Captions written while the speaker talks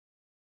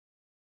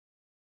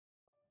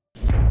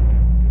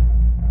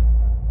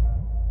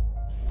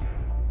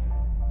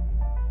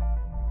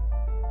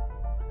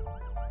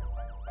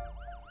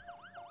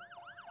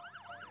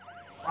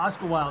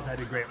Oscar Wilde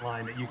had a great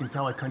line that you can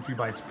tell a country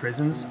by its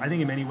prisons. I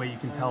think in many ways you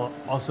can tell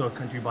also a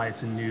country by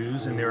its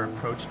news and their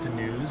approach to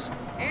news.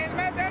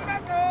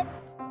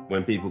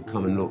 When people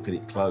come and look at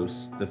it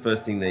close, the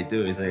first thing they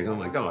do is they go, oh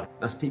my God,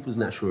 that's people's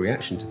natural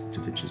reaction to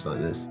pictures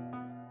like this.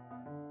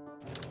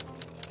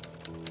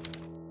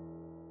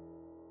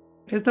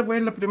 Esta fue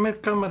la primera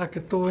cámara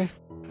que tuve.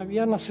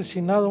 Habían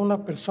asesinado a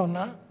una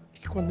persona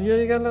y cuando yo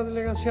llegué a la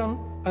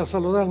delegación a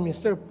saludar al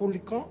Ministerio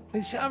Público, me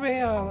dice,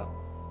 ve a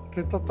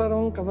retratar a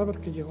un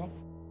cadáver que llegó.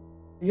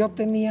 Yo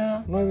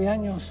tenía 9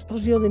 años.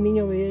 Entonces yo de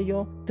niño veía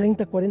yo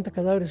 30, 40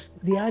 cadáveres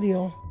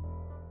diario.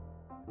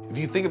 If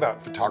you think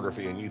about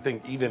photography and you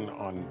think even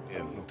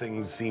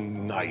things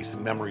seem nice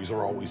and memories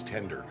are always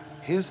tender,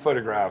 his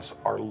photographs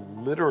are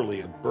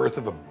literally the birth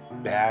of a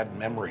bad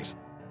memories.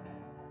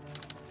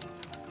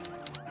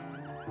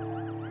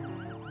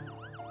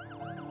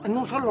 En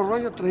un solo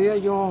rollo traía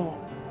yo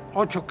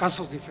 8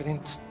 casos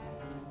diferentes.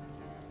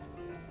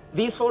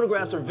 These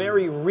photographs are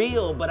very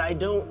real, but I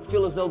don't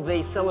feel as though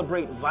they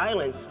celebrate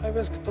violence. Hay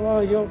veces que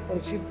tomaba yo, por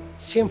decir,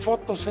 100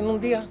 fotos en un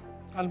día,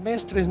 al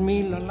mes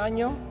 3,000 al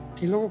año,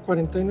 y luego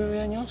 49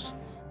 años.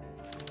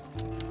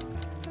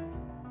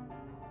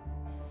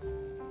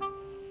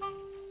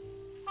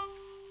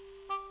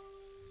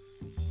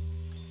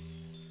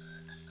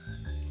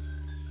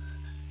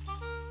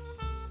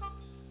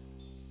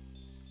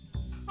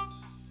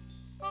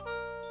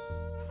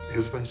 He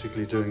was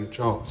basically doing a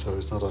job, so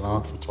he's not an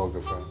art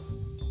photographer.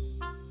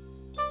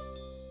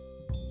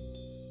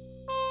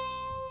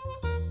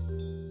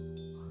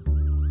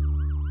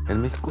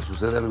 En México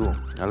sucede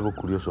algo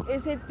curioso.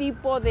 Ese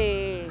tipo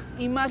de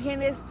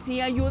imágenes sí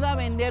ayuda a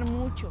vender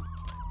mucho.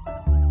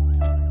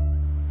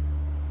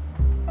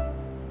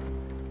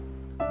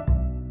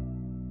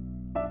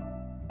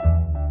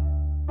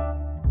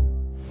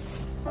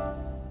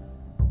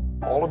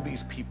 All of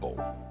these people,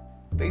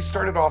 they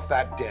started off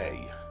that day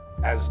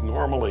as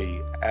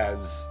normally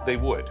as they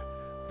would.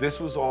 This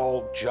was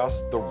all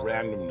just the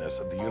randomness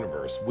of the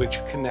universe,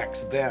 which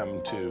connects them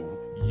to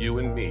you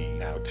and me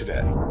now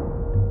today.